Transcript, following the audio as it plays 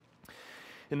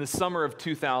In the summer of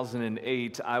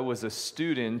 2008, I was a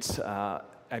student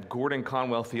at Gordon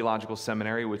Conwell Theological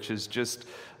Seminary, which is just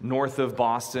north of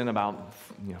Boston, about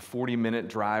 40-minute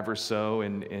drive or so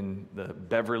in the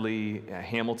Beverly,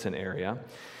 Hamilton area.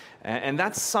 And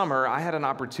that summer, I had an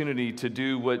opportunity to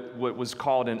do what was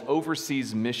called an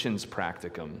overseas missions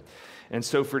practicum. And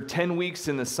so for 10 weeks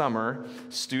in the summer,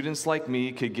 students like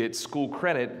me could get school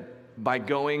credit by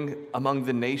going among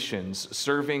the nations,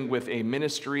 serving with a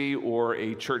ministry or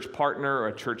a church partner or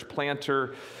a church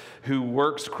planter who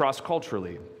works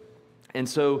cross-culturally. And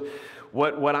so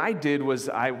what I did was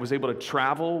I was able to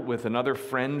travel with another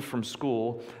friend from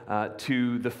school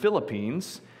to the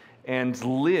Philippines and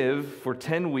live for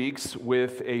 10 weeks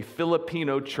with a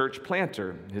Filipino church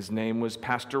planter. His name was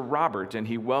Pastor Robert, and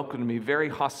he welcomed me very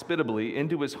hospitably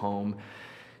into his home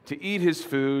to eat his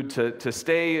food, to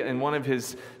stay in one of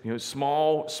his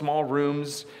small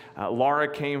rooms.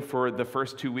 Laura came for the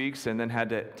first 2 weeks and then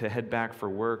had to head back for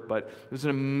work. But it was an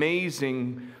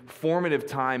amazing, formative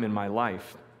time in my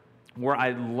life where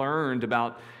I learned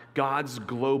about God's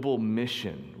global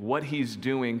mission, what He's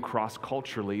doing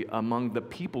cross-culturally among the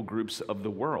people groups of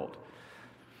the world.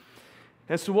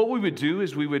 And so what we would do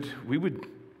is we would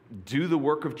do the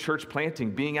work of church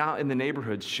planting, being out in the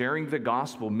neighborhoods, sharing the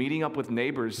gospel, meeting up with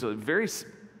neighbors, very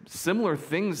similar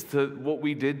things to what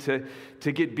we did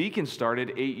to get Beacon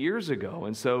started 8 years ago.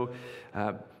 And so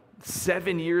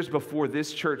 7 years before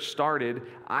this church started,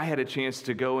 I had a chance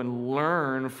to go and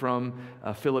learn from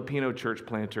a Filipino church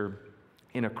planter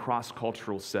in a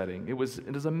cross-cultural setting. It was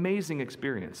an amazing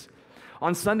experience.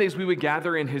 On Sundays, we would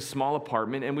gather in his small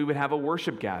apartment and we would have a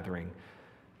worship gathering.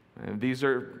 And these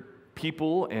are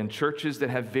people and churches that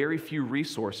have very few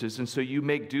resources, and so you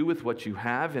make do with what you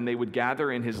have, and they would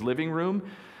gather in his living room,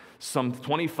 some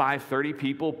 25, 30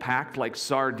 people packed like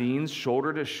sardines,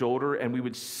 shoulder to shoulder, and we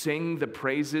would sing the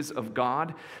praises of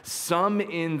God, some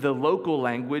in the local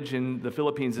language in the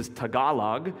Philippines is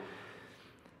Tagalog,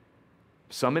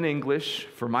 some in English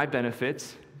for my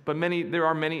benefit, but there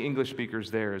are many English speakers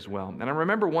there as well. And I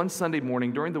remember one Sunday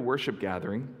morning during the worship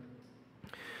gathering,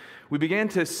 we began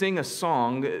to sing a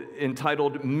song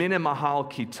entitled Minamahal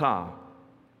Kita.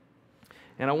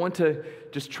 And I want to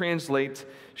just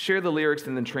share the lyrics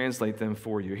and then translate them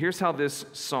for you. Here's how this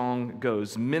song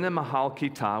goes. Minamahal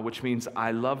Kita, which means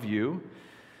I love you.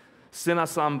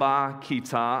 Sinasamba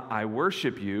Kita, I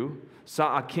worship you.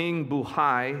 Sa aking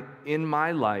buhay, in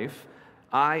my life.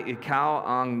 I ikaw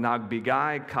ang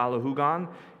nagbigay kaluhugan.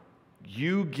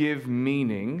 You give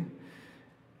meaning.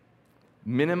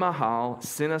 Minamahal,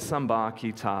 sinasamba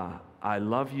kita. I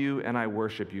love you and I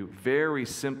worship you. Very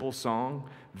simple song,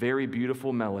 very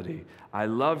beautiful melody. I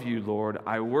love you, Lord.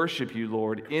 I worship you,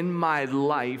 Lord. In my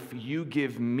life, you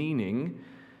give meaning.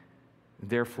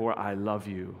 Therefore, I love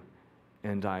you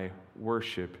and I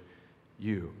worship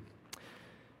you.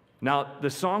 Now, the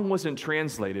song wasn't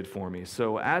translated for me,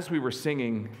 so as we were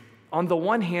singing, on the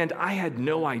one hand, I had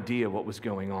no idea what was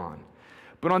going on.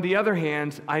 But on the other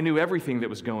hand, I knew everything that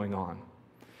was going on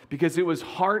because it was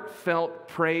heartfelt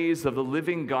praise of the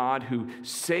living God who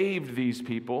saved these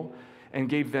people and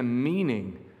gave them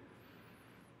meaning.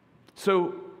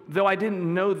 So, though I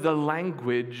didn't know the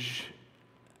language,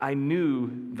 I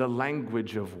knew the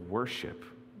language of worship,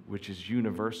 which is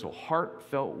universal,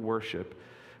 heartfelt worship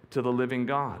to the living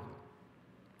God.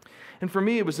 And for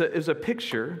me, it was a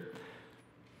picture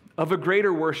of a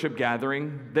greater worship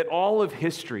gathering that all of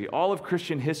history, all of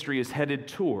Christian history is headed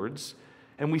towards.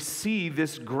 And we see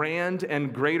this grand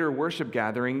and greater worship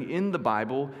gathering in the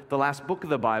Bible, the last book of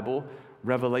the Bible,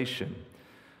 Revelation.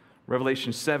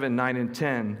 Revelation 7, 9, and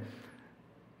 10.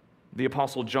 The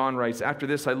Apostle John writes, "After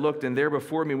this I looked, and there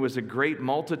before me was a great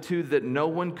multitude that no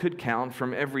one could count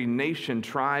from every nation,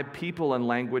 tribe, people, and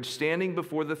language, standing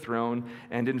before the throne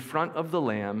and in front of the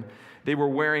Lamb. They were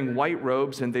wearing white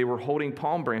robes, and they were holding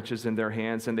palm branches in their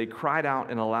hands, and they cried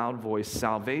out in a loud voice,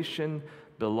 'Salvation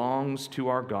belongs to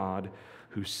our God,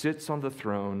 who sits on the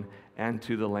throne, and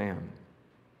to the Lamb.'"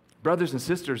 Brothers and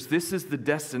sisters, this is the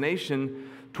destination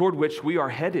toward which we are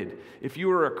headed. If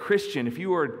you are a Christian, if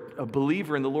you are a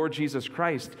believer in the Lord Jesus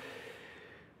Christ,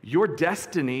 your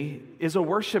destiny is a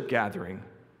worship gathering,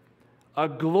 a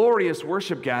glorious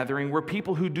worship gathering where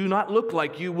people who do not look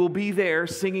like you will be there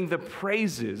singing the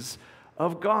praises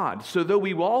of God. So though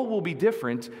we all will be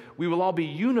different, we will all be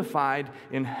unified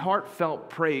in heartfelt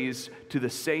praise to the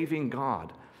saving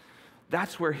God.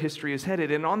 That's where history is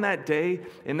headed. And on that day,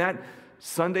 in that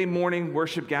Sunday morning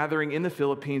worship gathering in the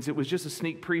Philippines, it was just a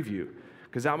sneak preview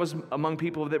because I was among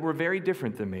people that were very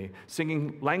different than me,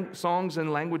 singing songs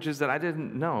and languages that I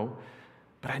didn't know,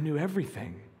 but I knew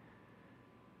everything.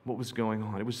 what was going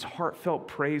on. It was heartfelt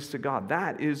praise to God.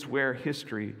 That is where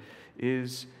history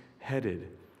is headed.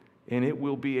 And it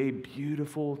will be a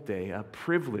beautiful day, a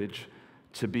privilege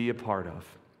to be a part of.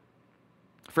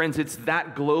 Friends, it's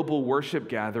that global worship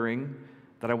gathering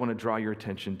that I want to draw your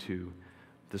attention to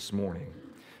this morning.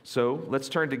 So let's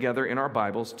turn together in our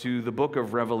Bibles to the book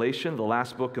of Revelation, the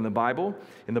last book in the Bible.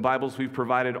 In the Bibles we've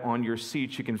provided on your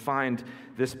seats, you can find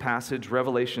this passage,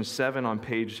 Revelation 7, on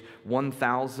page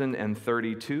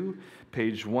 1032,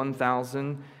 page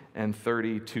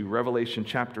 1032, Revelation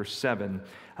chapter 7.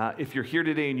 If you're here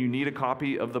today and you need a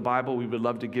copy of the Bible, we would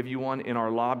love to give you one. In our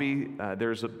lobby,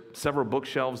 there's several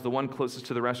bookshelves. The one closest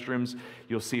to the restrooms,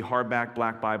 you'll see hardback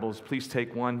black Bibles. Please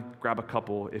take one, grab a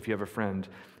couple if you have a friend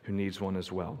who needs one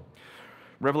as well.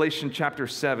 Revelation chapter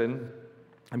 7,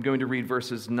 I'm going to read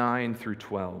verses 9 through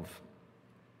 12.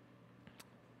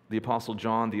 The Apostle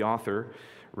John, the author,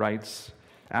 writes,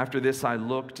 "After this I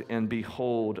looked, and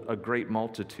behold, a great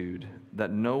multitude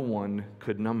that no one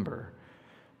could number,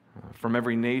 from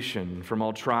every nation, from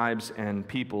all tribes and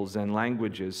peoples and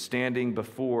languages, standing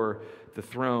before the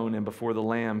throne and before the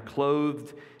Lamb,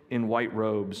 clothed in white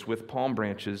robes, with palm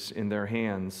branches in their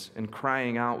hands, and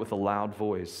crying out with a loud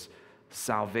voice,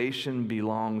 'Salvation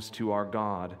belongs to our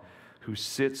God, who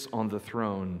sits on the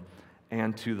throne,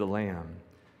 and to the Lamb.'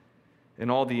 And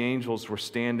all the angels were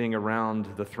standing around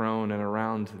the throne and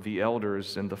around the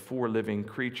elders and the four living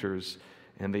creatures,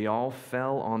 and they all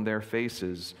fell on their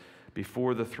faces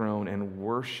before the throne and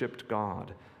worshiped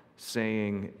God,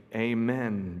 saying,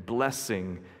 'Amen,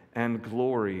 blessing and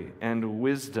glory and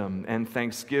wisdom and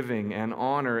thanksgiving and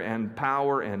honor and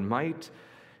power and might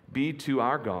be to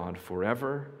our God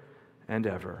forever and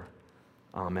ever.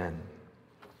 Amen.'"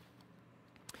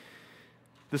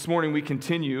 This morning we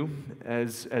continue,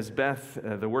 as Beth,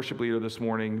 the worship leader this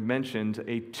morning, mentioned,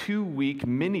 a 2-week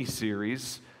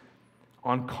mini-series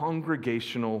on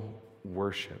congregational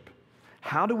worship.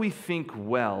 How do we think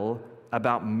well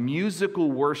about musical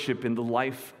worship in the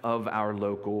life of our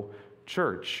local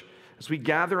church? As we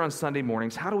gather on Sunday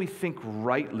mornings, how do we think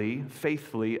rightly,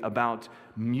 faithfully about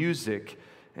music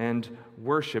and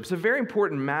worship? It's a very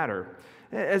important matter.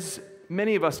 As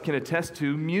many of us can attest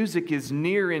to, music is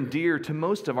near and dear to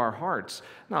most of our hearts.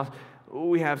 Now,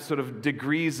 we have sort of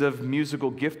degrees of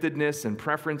musical giftedness and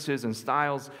preferences and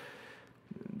styles,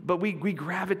 but we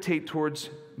gravitate towards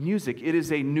music. It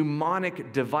is a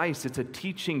mnemonic device. It's a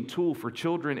teaching tool for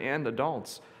children and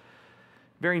adults.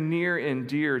 Very near and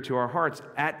dear to our hearts.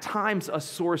 At times, a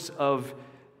source of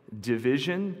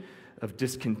division, of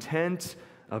discontent,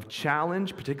 of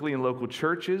challenge, particularly in local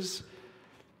churches.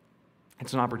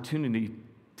 It's an opportunity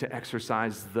to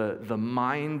exercise the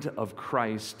mind of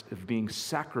Christ, of being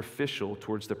sacrificial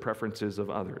towards the preferences of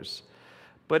others.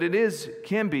 But it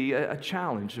can be a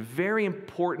challenge, a very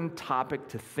important topic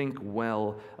to think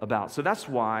well about. So that's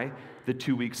why the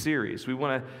 2-week series. We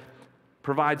want to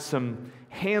provide some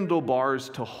handlebars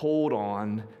to hold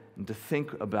on and to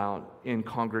think about in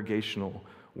congregational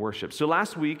worship. So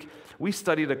last week, we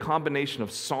studied a combination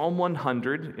of Psalm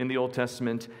 100 in the Old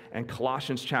Testament and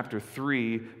Colossians chapter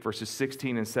 3, verses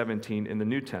 16 and 17 in the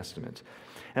New Testament.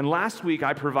 And last week,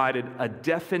 I provided a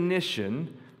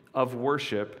definition of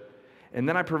worship, and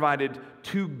then I provided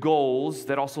 2 goals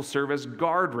that also serve as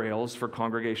guardrails for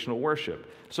congregational worship.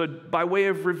 So by way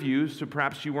of review, so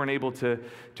perhaps you weren't able to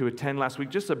attend last week,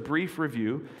 just a brief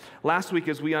review. Last week,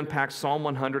 as we unpacked Psalm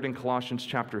 100 and Colossians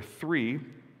chapter 3,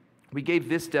 we gave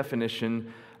this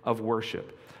definition of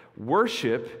worship.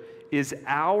 Worship is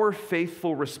our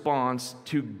faithful response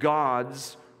to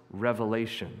God's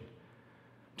revelation,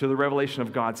 to the revelation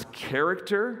of God's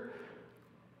character.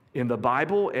 In the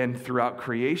Bible and throughout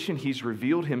creation, He's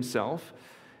revealed Himself,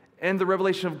 and the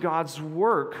revelation of God's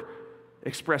work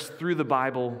expressed through the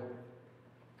Bible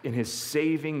in His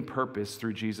saving purpose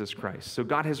through Jesus Christ. So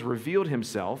God has revealed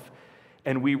Himself,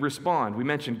 and we respond. We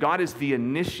mentioned God is the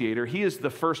initiator. He is the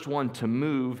first one to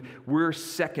move. We're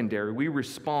secondary. We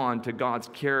respond to God's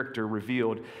character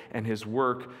revealed and His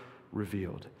work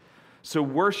revealed. So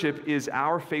worship is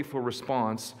our faithful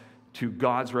response to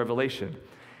God's revelation.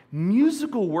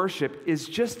 Musical worship is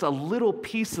just a little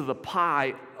piece of the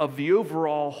pie of the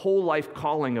overall whole life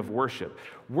calling of worship.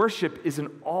 Worship is an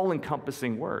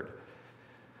all-encompassing word.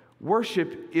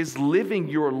 Worship is living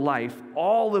your life,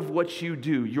 all of what you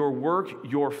do, your work,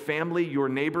 your family, your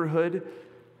neighborhood,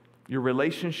 your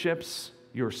relationships,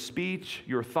 your speech,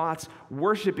 your thoughts.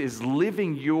 Worship is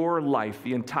living your life,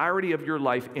 the entirety of your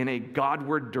life, in a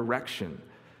Godward direction.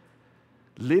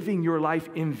 Living your life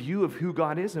in view of who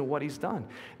God is and what He's done.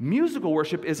 Musical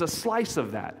worship is a slice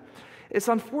of that. It's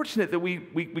unfortunate that we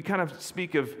kind of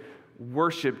speak of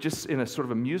worship, just in a sort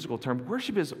of a musical term,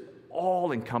 worship is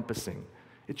all-encompassing.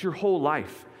 It's your whole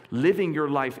life, living your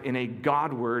life in a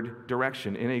Godward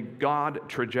direction, in a God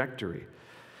trajectory.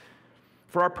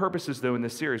 For our purposes, though, in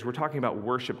this series, we're talking about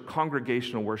worship,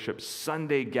 congregational worship,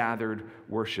 Sunday gathered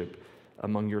worship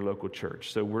among your local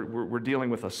church. So we're dealing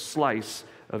with a slice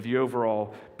of the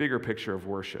overall bigger picture of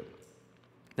worship.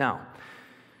 Now,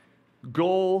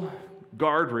 goal,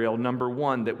 guardrail number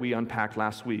one that we unpacked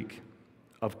last week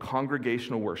of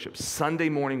congregational worship, Sunday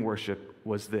morning worship,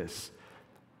 was this.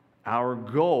 Our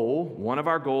goal, one of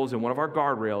our goals and one of our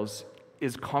guardrails,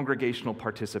 is congregational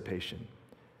participation.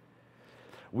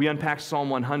 We unpacked Psalm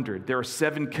 100. There are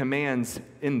 7 commands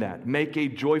in that. Make a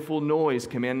joyful noise,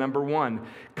 command number 1.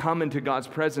 Come into God's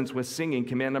presence with singing,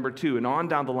 command number 2. And on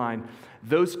down the line,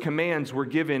 those commands were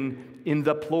given in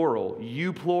the plural,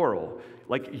 you plural.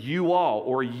 Like you all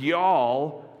or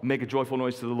y'all make a joyful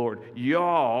noise to the Lord.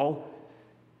 Y'all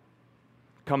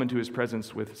come into his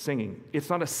presence with singing. It's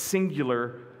not a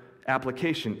singular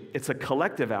application. It's a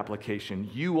collective application.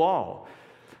 You all.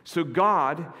 So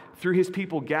God, through his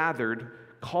people gathered,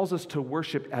 calls us to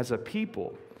worship as a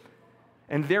people.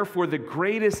 And therefore, the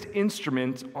greatest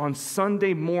instrument on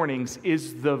Sunday mornings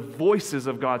is the voices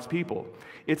of God's people.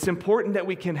 It's important that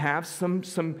we can have some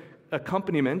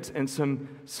accompaniment and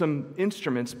some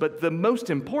instruments, but the most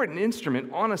important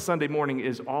instrument on a Sunday morning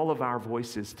is all of our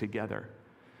voices together.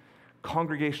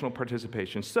 Congregational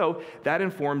participation. So that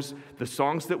informs the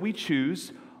songs that we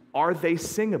choose. Are they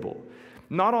singable?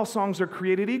 Not all songs are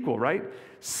created equal, right?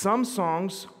 Some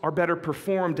songs are better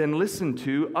performed and listened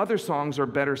to. Other songs are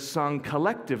better sung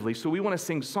collectively. So we want to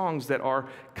sing songs that are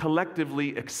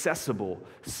collectively accessible,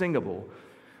 singable.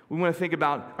 We want to think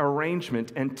about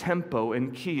arrangement and tempo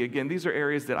and key. Again, these are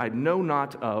areas that I know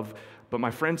not of, but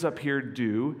my friends up here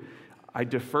do. I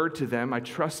defer to them. I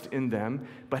trust in them.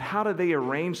 But how do they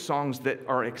arrange songs that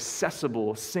are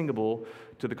accessible, singable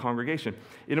to the congregation?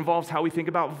 It involves how we think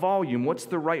about volume. What's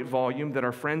the right volume that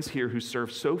our friends here who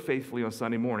serve so faithfully on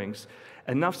Sunday mornings,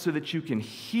 enough so that you can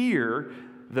hear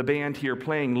the band here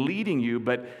playing, leading you,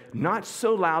 but not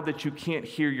so loud that you can't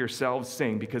hear yourselves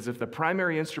sing? Because if the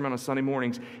primary instrument on Sunday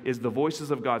mornings is the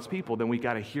voices of God's people, then we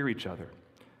got to hear each other.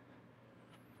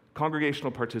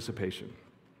 Congregational participation.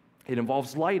 It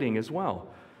involves lighting as well.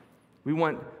 We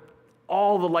want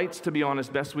all the lights to be on as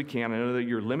best we can. I know that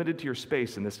you're limited to your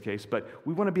space in this case, but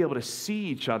we want to be able to see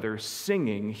each other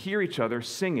singing, hear each other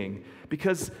singing,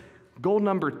 because goal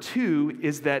number 2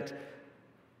 is that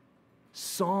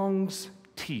songs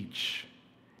teach.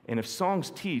 And if songs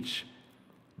teach,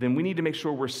 then we need to make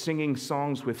sure we're singing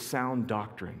songs with sound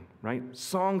doctrine, right?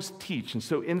 Songs teach. And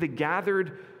so in the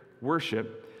gathered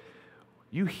worship,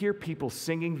 you hear people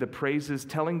singing the praises,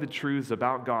 telling the truths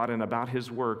about God and about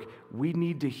his work. We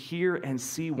need to hear and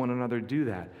see one another do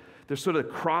that. There's sort of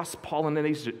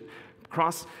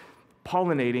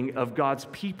cross-pollinating of God's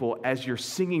people as you're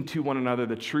singing to one another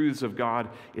the truths of God.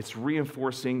 It's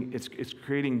reinforcing, it's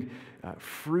creating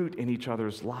fruit in each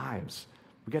other's lives.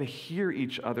 We've got to hear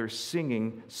each other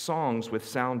singing songs with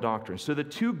sound doctrine. So the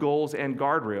 2 goals and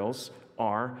guardrails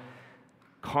are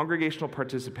congregational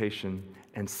participation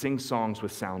and sing songs with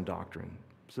sound doctrine.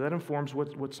 So that informs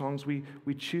what songs we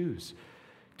choose,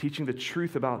 teaching the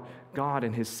truth about God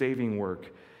and his saving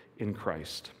work in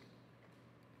Christ.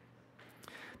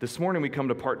 This morning we come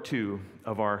to part 2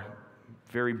 of our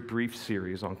very brief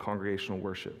series on congregational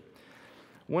worship.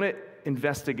 I want to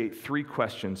investigate 3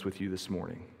 questions with you this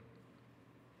morning.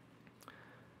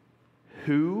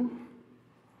 Who,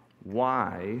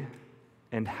 why,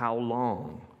 and how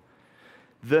long?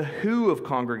 The who of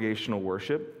congregational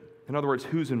worship, in other words,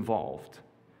 who's involved.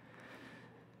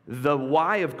 The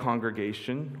why of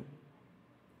congregation,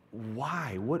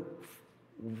 why?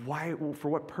 Why? For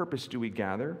what purpose do we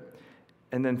gather?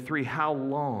 And then 3, how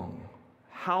long?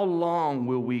 How long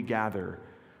will we gather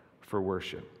for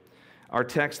worship? Our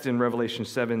text in Revelation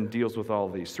 7 deals with all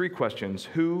of these. 3 questions: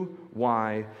 who,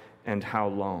 why, and how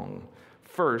long?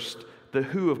 First, the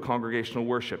who of congregational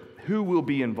worship. Who will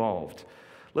be involved?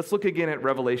 Let's look again at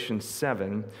Revelation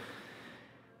 7.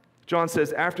 John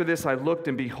says, "After this I looked,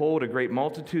 and behold, a great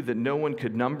multitude that no one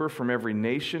could number, from every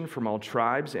nation, from all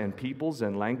tribes and peoples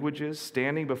and languages,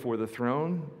 standing before the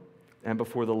throne and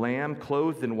before the Lamb,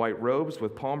 clothed in white robes,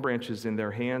 with palm branches in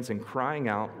their hands, and crying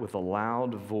out with a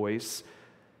loud voice."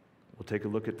 We'll take a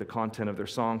look at the content of their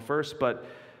song first. But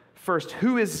first,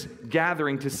 who is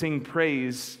gathering to sing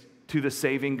praise to the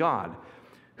saving God?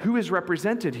 Who is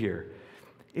represented here?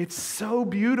 It's so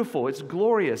beautiful. It's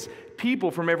glorious.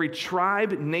 People from every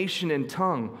tribe, nation, and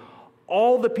tongue,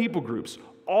 all the people groups,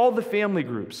 all the family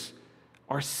groups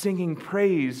are singing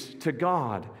praise to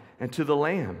God and to the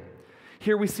Lamb.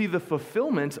 Here we see the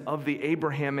fulfillment of the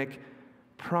Abrahamic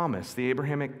promise, the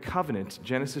Abrahamic covenant.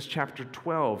 Genesis chapter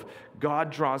 12,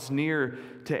 God draws near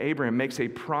to Abraham, makes a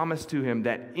promise to him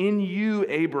that in you,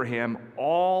 Abraham,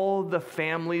 all the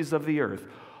families of the earth,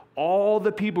 all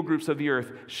the people groups of the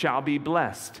earth shall be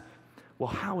blessed. Well,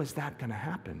 how is that going to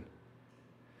happen?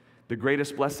 The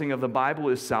greatest blessing of the Bible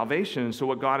is salvation. And so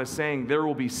what God is saying, there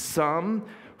will be some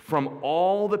from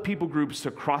all the people groups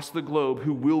across the globe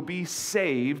who will be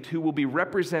saved, who will be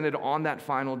represented on that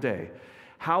final day.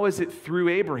 How is it through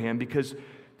Abraham? Because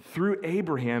through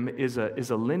Abraham is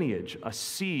a lineage, a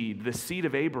seed. The seed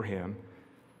of Abraham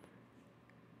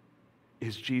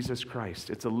is Jesus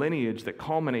Christ. It's a lineage that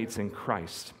culminates in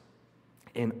Christ.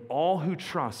 And all who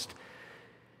trust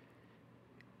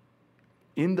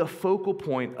in the focal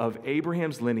point of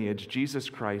Abraham's lineage,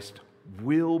 Jesus Christ,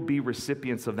 will be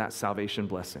recipients of that salvation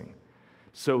blessing.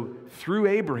 So through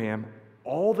Abraham,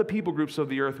 all the people groups of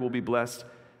the earth will be blessed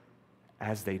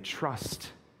as they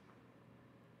trust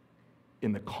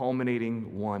in the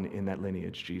culminating one in that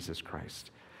lineage, Jesus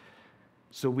Christ.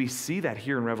 So we see that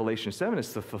here in Revelation 7.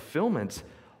 It's the fulfillment.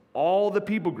 All the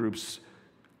people groups,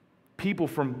 people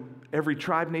from every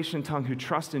tribe, nation, and tongue who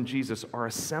trust in Jesus are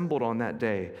assembled on that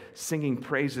day, singing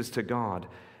praises to God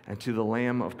and to the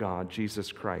Lamb of God,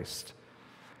 Jesus Christ.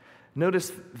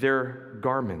 Notice their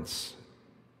garments.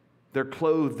 They're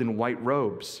clothed in white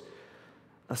robes,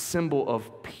 a symbol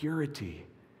of purity.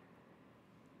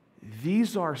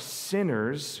 These are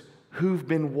sinners who've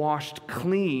been washed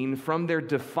clean from their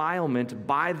defilement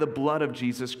by the blood of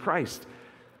Jesus Christ.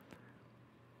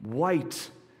 White,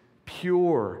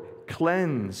 pure,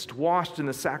 cleansed, washed in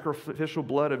the sacrificial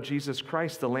blood of Jesus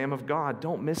Christ, the Lamb of God.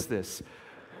 Don't miss this.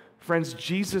 Friends,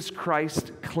 Jesus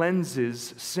Christ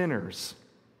cleanses sinners.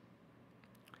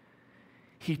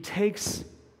 He takes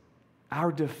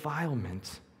our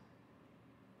defilement,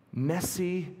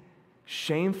 messy,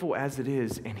 shameful as it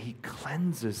is, and he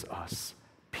cleanses us,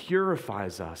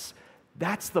 purifies us.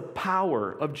 That's the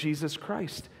power of Jesus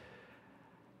Christ.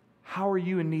 How are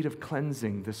you in need of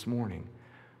cleansing this morning?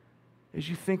 As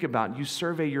you think about, you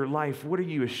survey your life, what are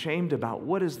you ashamed about?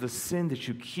 What is the sin that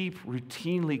you keep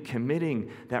routinely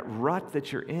committing, that rut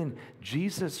that you're in?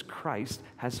 Jesus Christ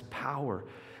has power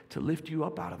to lift you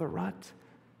up out of the rut,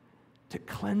 to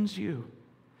cleanse you.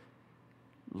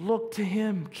 Look to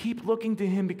him. Keep looking to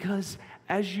him, because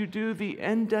as you do, the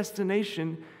end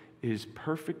destination is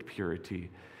perfect purity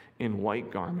in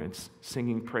white garments,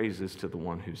 singing praises to the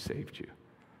one who saved you.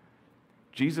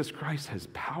 Jesus Christ has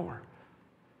power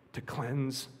to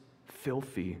cleanse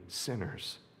filthy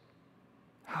sinners.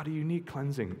 How do you need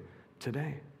cleansing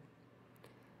today?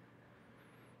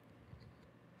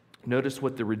 Notice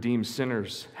what the redeemed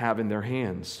sinners have in their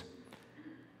hands.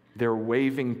 They're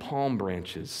waving palm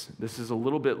branches. This is a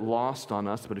little bit lost on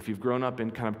us, but if you've grown up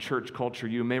in kind of church culture,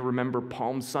 you may remember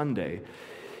Palm Sunday,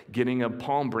 getting a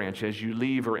palm branch as you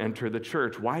leave or enter the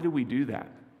church. Why do we do that?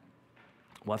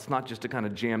 Well, it's not just to kind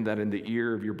of jam that in the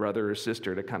ear of your brother or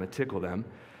sister to kind of tickle them.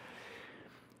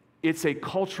 It's a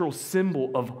cultural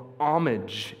symbol of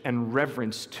homage and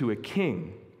reverence to a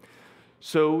king.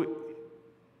 So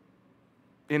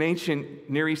in ancient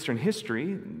Near Eastern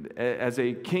history, as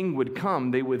a king would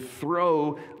come, they would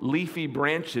throw leafy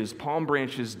branches, palm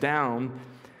branches down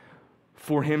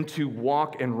for him to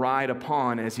walk and ride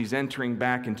upon as he's entering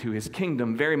back into his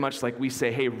kingdom, very much like we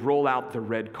say, hey, roll out the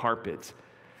red carpet.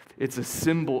 It's a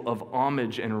symbol of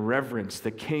homage and reverence. The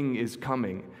king is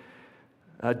coming.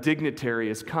 A dignitary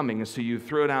is coming, and so you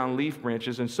throw down leaf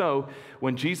branches. And so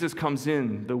when Jesus comes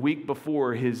in the week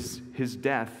before his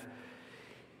death,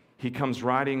 he comes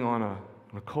riding on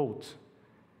a colt,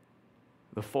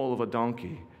 the foal of a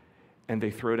donkey, and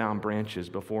they throw down branches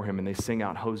before him, and they sing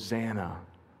out, Hosanna,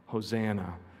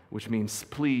 Hosanna, which means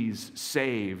please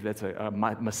save. That's a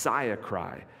Messiah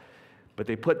cry. But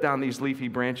they put down these leafy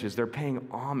branches. They're paying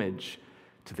homage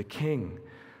to the king.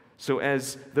 So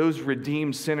as those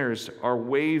redeemed sinners are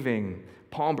waving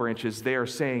palm branches, they are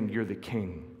saying, you're the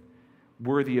king,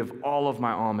 worthy of all of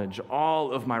my homage,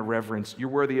 all of my reverence. You're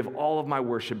worthy of all of my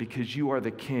worship because you are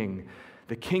the King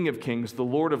of kings, the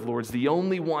Lord of lords, the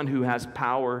only one who has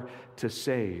power to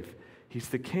save. He's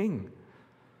the king.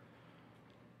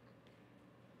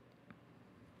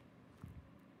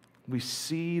 We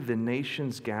see the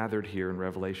nations gathered here in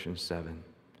Revelation 7.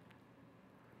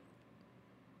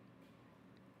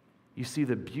 You see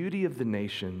the beauty of the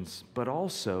nations, but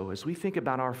also as we think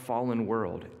about our fallen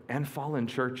world and fallen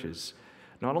churches,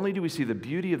 not only do we see the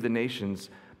beauty of the nations,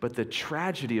 but the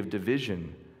tragedy of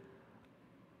division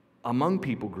among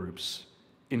people groups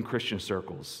in Christian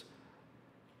circles.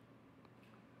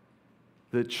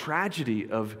 The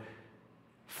tragedy of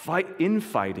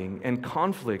infighting and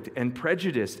conflict and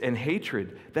prejudice and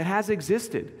hatred that has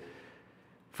existed.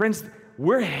 Friends,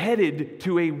 we're headed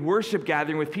to a worship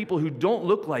gathering with people who don't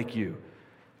look like you.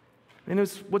 And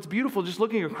what's beautiful, just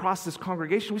looking across this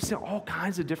congregation, we see all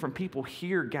kinds of different people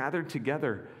here gathered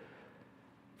together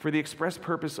for the express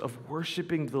purpose of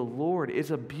worshiping the Lord.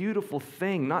 It's a beautiful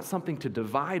thing, not something to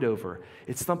divide over.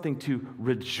 It's something to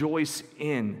rejoice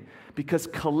in, because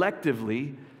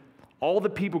collectively, all the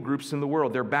people groups in the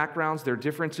world, their backgrounds, their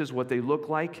differences, what they look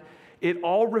like, it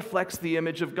all reflects the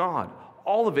image of God.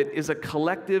 All of it is a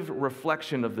collective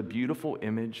reflection of the beautiful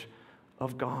image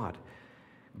of God.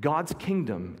 God's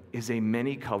kingdom is a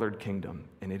many-colored kingdom,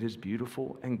 and it is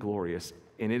beautiful and glorious,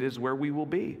 and it is where we will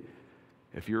be.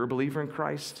 If you're a believer in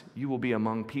Christ, you will be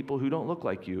among people who don't look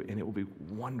like you, and it will be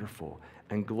wonderful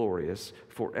and glorious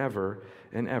forever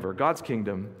and ever. God's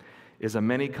kingdom is a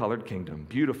many-colored kingdom,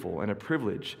 beautiful, and a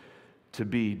privilege to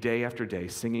be day after day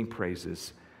singing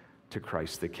praises to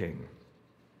Christ the King.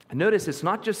 And notice it's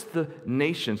not just the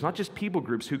nations, not just people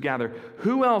groups who gather.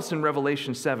 Who else in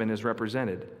Revelation 7 is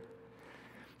represented?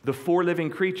 The four living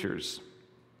creatures.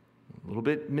 A little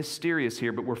bit mysterious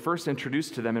here, but we're first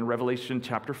introduced to them in Revelation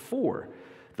chapter 4.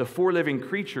 The four living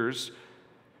creatures,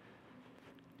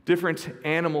 different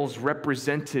animals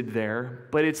represented there,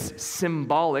 but it's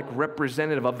symbolic,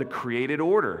 representative of the created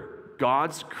order.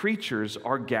 God's creatures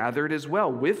are gathered as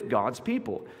well with God's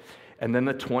people. And then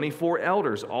the 24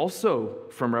 elders, also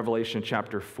from Revelation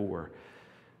chapter 4.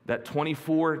 That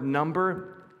 24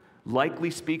 number likely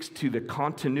speaks to the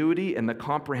continuity and the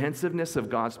comprehensiveness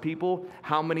of God's people.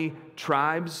 How many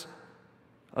tribes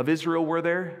of Israel were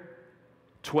there?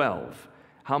 12.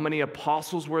 How many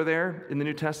apostles were there in the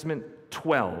New Testament?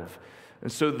 12.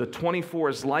 And so the 24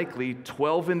 is likely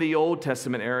 12 in the Old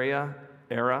Testament era,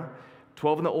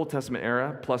 12 in the Old Testament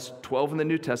era, plus 12 in the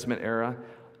New Testament era,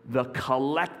 the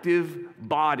collective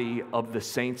body of the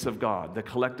saints of God, the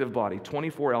collective body,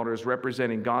 24 elders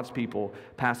representing God's people,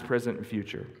 past, present, and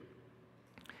future.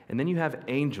 And then you have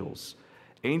angels.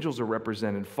 Angels are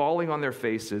represented, falling on their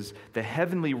faces. The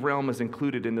heavenly realm is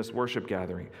included in this worship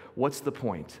gathering. What's the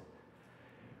point?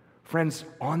 Friends,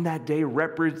 on that day,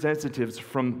 representatives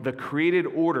from the created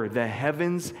order, the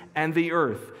heavens and the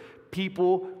earth,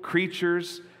 people,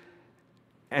 creatures,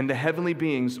 and the heavenly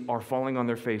beings are falling on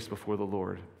their face before the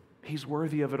Lord. He's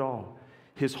worthy of it all.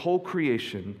 His whole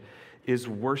creation is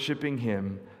worshiping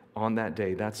him on that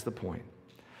day. That's the point.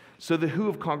 So the who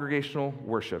of congregational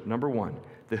worship, number one,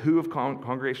 the who of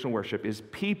congregational worship is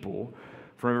people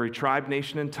from every tribe,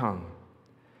 nation, and tongue,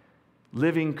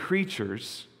 living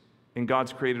creatures in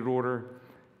God's created order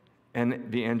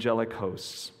and the angelic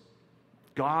hosts.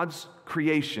 God's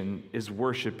creation is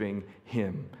worshiping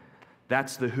him.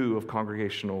 That's the who of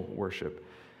congregational worship.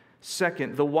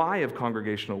 Second, the why of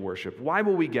congregational worship. Why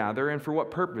will we gather, and for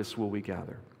what purpose will we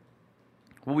gather?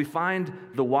 Well, we find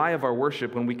the why of our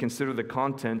worship when we consider the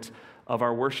content of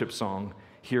our worship song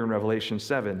here in Revelation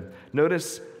 7.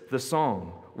 Notice the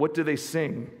song. What do they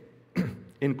sing?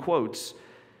 In quotes,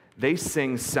 they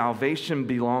sing, "Salvation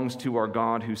belongs to our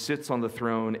God who sits on the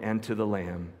throne and to the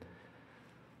Lamb."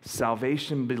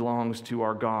 Salvation belongs to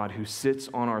our God who sits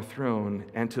on our throne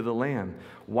and to the Lamb.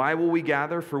 Why will we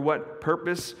gather? For what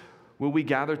purpose will we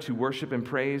gather to worship and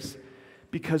praise?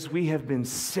 Because we have been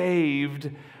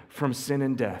saved from sin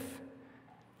and death.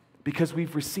 Because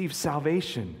we've received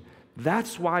salvation.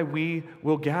 That's why we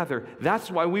will gather.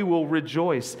 That's why we will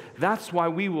rejoice. That's why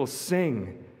we will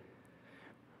sing.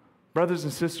 Brothers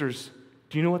and sisters,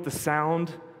 do you know what the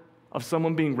sound of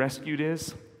someone being rescued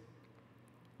is?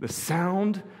 The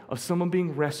sound of someone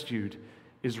being rescued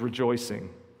is rejoicing.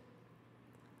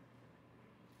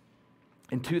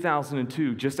 In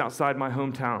 2002, just outside my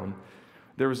hometown,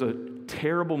 there was a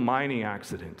terrible mining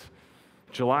accident.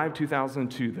 July of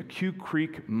 2002, the Q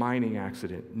Creek mining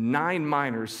accident. 9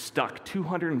 miners stuck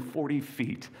 240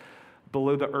 feet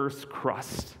below the Earth's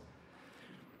crust.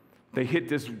 They hit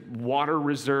this water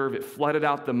reserve. It flooded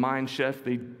out the mine shaft.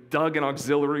 They dug an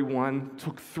auxiliary one. It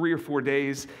took 3 or 4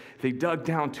 days. They dug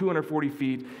down 240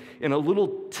 feet in a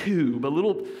little tube,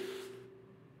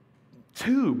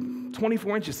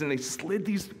 24 inches, and they slid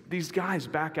these guys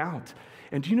back out.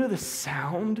 And do you know the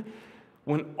sound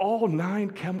when all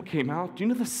 9 came out? Do you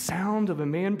know the sound of a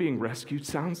man being rescued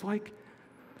sounds like?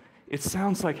 It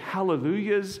sounds like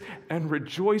hallelujahs and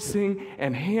rejoicing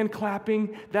and hand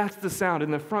clapping. That's the sound.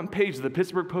 In the front page of the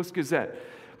Pittsburgh Post-Gazette,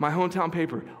 my hometown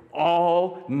paper,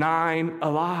 all 9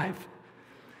 alive.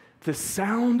 The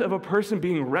sound of a person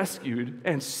being rescued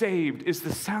and saved is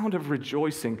the sound of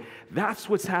rejoicing. That's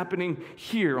what's happening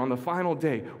here on the final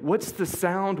day. What's the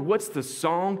sound? What's the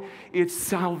song? It's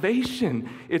salvation.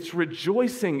 It's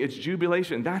rejoicing. It's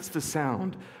jubilation. That's the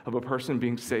sound of a person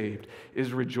being saved,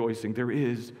 is rejoicing. There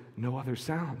is no other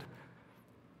sound.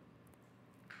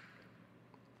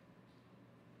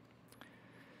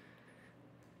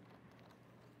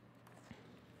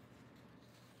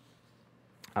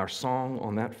 Our song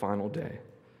on that final day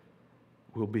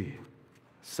will be,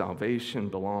 salvation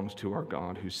belongs to our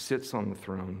God who sits on the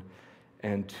throne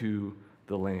and to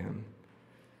the Lamb.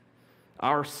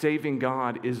 Our saving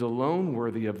God is alone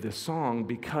worthy of this song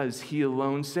because he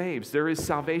alone saves. There is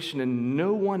salvation in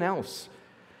no one else.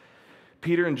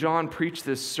 Peter and John preached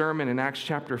this sermon in Acts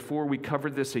chapter 4. We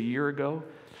covered this a year ago.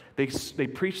 They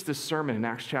preached this sermon in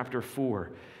Acts chapter 4.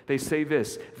 They say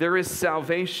this, there is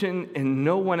salvation in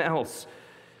no one else.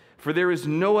 For there is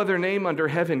no other name under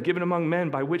heaven given among men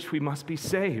by which we must be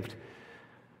saved.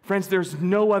 Friends, there's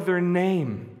no other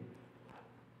name.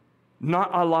 Not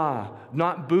Allah,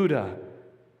 not Buddha,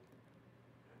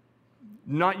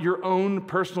 not your own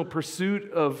personal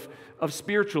pursuit of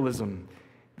spiritualism.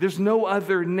 There's no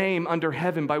other name under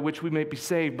heaven by which we may be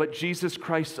saved but Jesus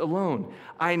Christ alone.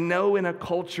 I know in a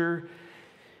culture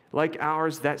like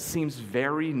ours that seems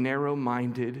very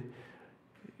narrow-minded.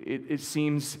 It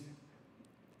seems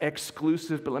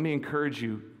exclusive, but let me encourage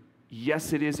you.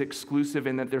 Yes, it is exclusive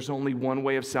in that there's only one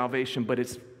way of salvation, but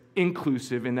it's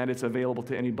inclusive in that it's available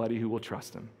to anybody who will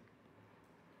trust him.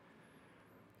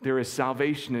 There is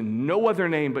salvation in no other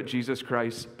name but Jesus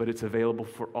Christ, but it's available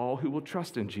for all who will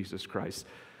trust in Jesus Christ.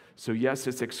 So yes,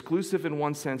 it's exclusive in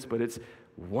one sense, but it's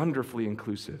wonderfully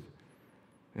inclusive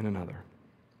in another.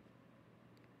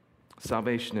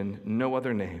 Salvation in no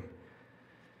other name.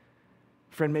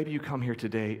 Friend, maybe you come here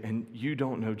today and you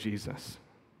don't know Jesus.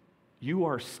 You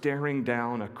are staring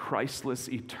down a Christless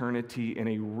eternity in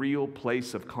a real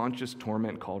place of conscious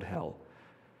torment called hell.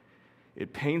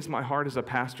 It pains my heart as a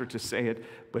pastor to say it,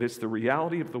 but it's the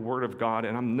reality of the Word of God,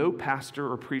 and I'm no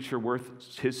pastor or preacher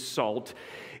worth his salt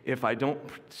if I don't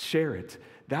share it.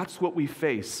 That's what we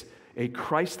face, a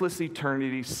Christless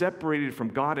eternity separated from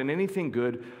God and anything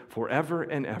good forever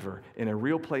and ever in a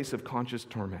real place of conscious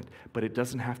torment. But it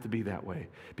doesn't have to be that way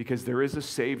because there is a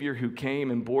Savior who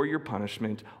came and bore your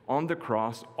punishment on the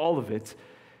cross, all of it.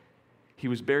 He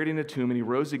was buried in a tomb and he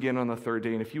rose again on the third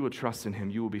day, and if you will trust in him,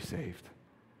 you will be saved.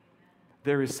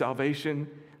 There is salvation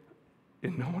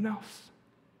in no one else.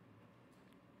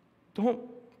 Don't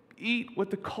eat what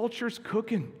the culture's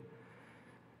cooking.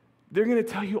 They're going to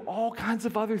tell you all kinds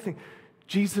of other things.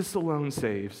 Jesus alone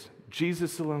saves.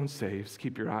 Jesus alone saves.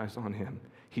 Keep your eyes on him.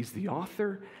 He's the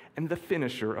author and the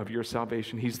finisher of your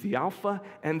salvation. He's the Alpha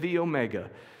and the Omega,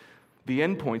 the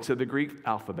endpoints of the Greek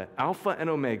alphabet. Alpha and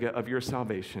Omega of your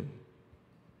salvation.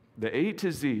 The A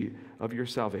to Z of your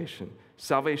salvation.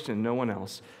 Salvation in no one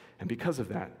else. And because of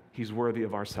that, he's worthy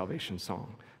of our salvation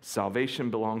song.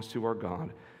 Salvation belongs to our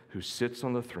God who sits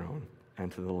on the throne and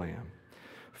to the Lamb.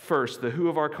 First, the who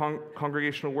of our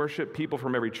congregational worship, people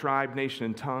from every tribe, nation,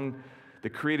 and tongue, the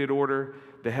created order,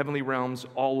 the heavenly realms,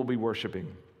 all will be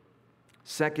worshiping.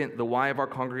 Second, the why of our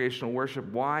congregational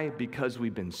worship. Why? Because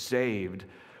we've been saved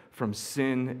from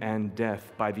sin and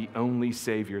death by the only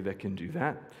Savior that can do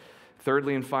that.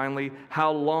 Thirdly and finally,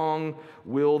 how long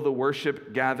will the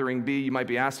worship gathering be? You might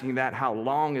be asking that. How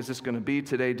long is this going to be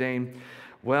today, Dane?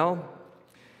 Well,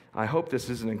 I hope this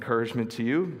is an encouragement to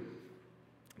you.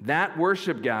 That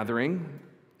worship gathering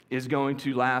is going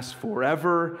to last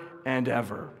forever and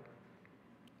ever.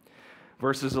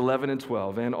 Verses 11 and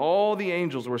 12, and all the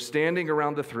angels were standing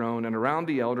around the throne and around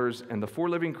the elders and the four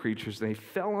living creatures, and they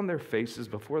fell on their faces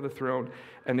before the throne,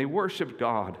 and they worshiped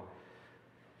God,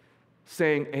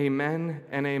 saying, Amen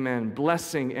and amen.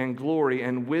 Blessing and glory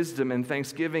and wisdom and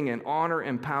thanksgiving and honor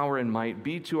and power and might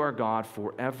be to our God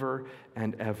forever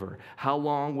and ever. How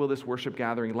long will this worship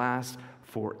gathering last?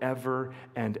 Forever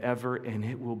and ever, and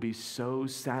it will be so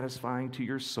satisfying to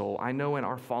your soul. I know in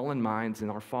our fallen minds, in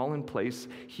our fallen place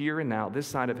here and now, this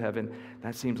side of heaven,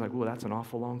 that seems like, well, that's an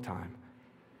awful long time.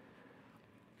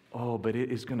 Oh, but it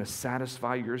is going to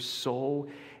satisfy your soul,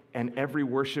 and every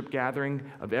worship gathering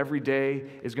of every day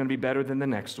is going to be better than the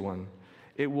next one.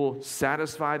 It will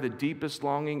satisfy the deepest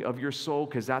longing of your soul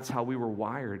because that's how we were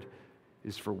wired,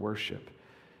 is for worship.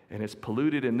 And it's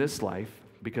polluted in this life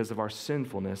because of our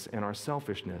sinfulness and our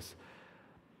selfishness.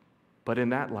 But in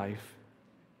that life,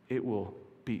 it will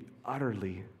be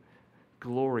utterly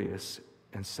glorious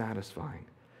and satisfying.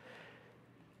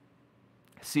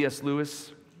 C.S.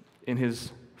 Lewis, in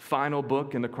his final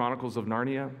book in the Chronicles of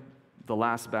Narnia, The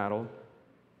Last Battle,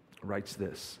 writes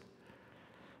this: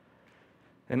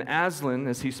 And Aslan,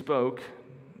 as he spoke,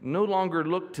 no longer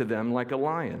looked to them like a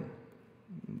lion.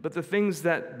 But the things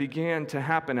that began to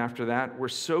happen after that were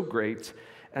so great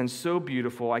and so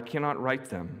beautiful, I cannot write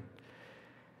them.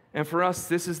 And for us,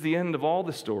 this is the end of all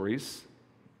the stories.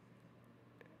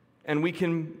 And we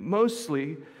can most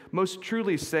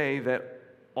truly say that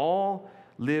all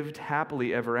lived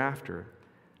happily ever after.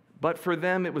 But for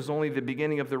them, it was only the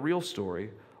beginning of the real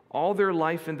story. All their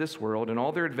life in this world and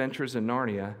all their adventures in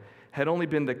Narnia had only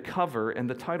been the cover and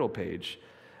the title page.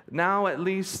 Now, at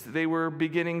least, they were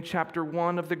beginning chapter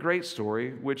 1 of the great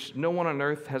story, which no one on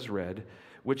earth has read,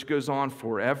 which goes on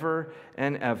forever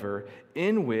and ever,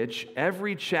 in which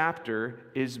every chapter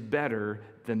is better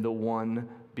than the one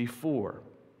before.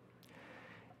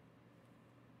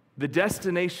 The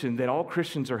destination that all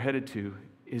Christians are headed to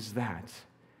is that.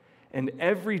 And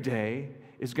every day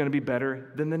is going to be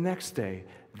better than the next day.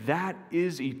 That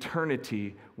is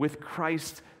eternity with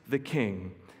Christ the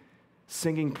King,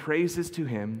 singing praises to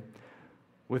him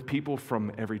with people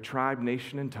from every tribe,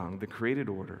 nation, and tongue, the created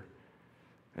order,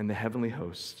 and the heavenly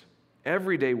host.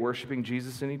 Every day worshiping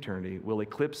Jesus in eternity will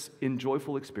eclipse in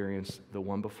joyful experience the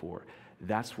one before.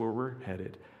 That's where we're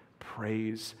headed.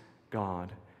 Praise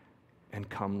God and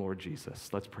come, Lord Jesus.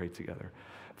 Let's pray together.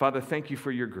 Father, thank you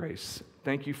for your grace.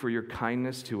 Thank you for your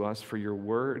kindness to us, for your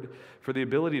word, for the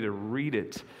ability to read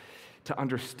it, to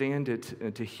understand it,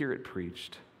 and to hear it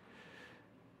preached.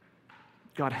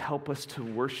 God, help us to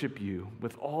worship you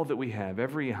with all that we have,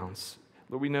 every ounce.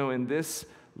 Lord, we know in this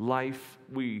life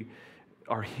we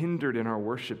are hindered in our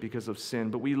worship because of sin,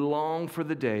 but we long for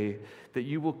the day that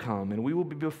you will come and we will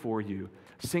be before you,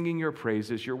 singing your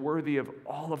praises. You're worthy of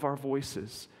all of our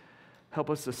voices. Help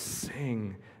us to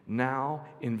sing now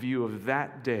in view of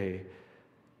that day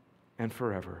and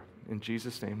forever. In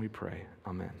Jesus' name we pray.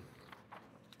 Amen.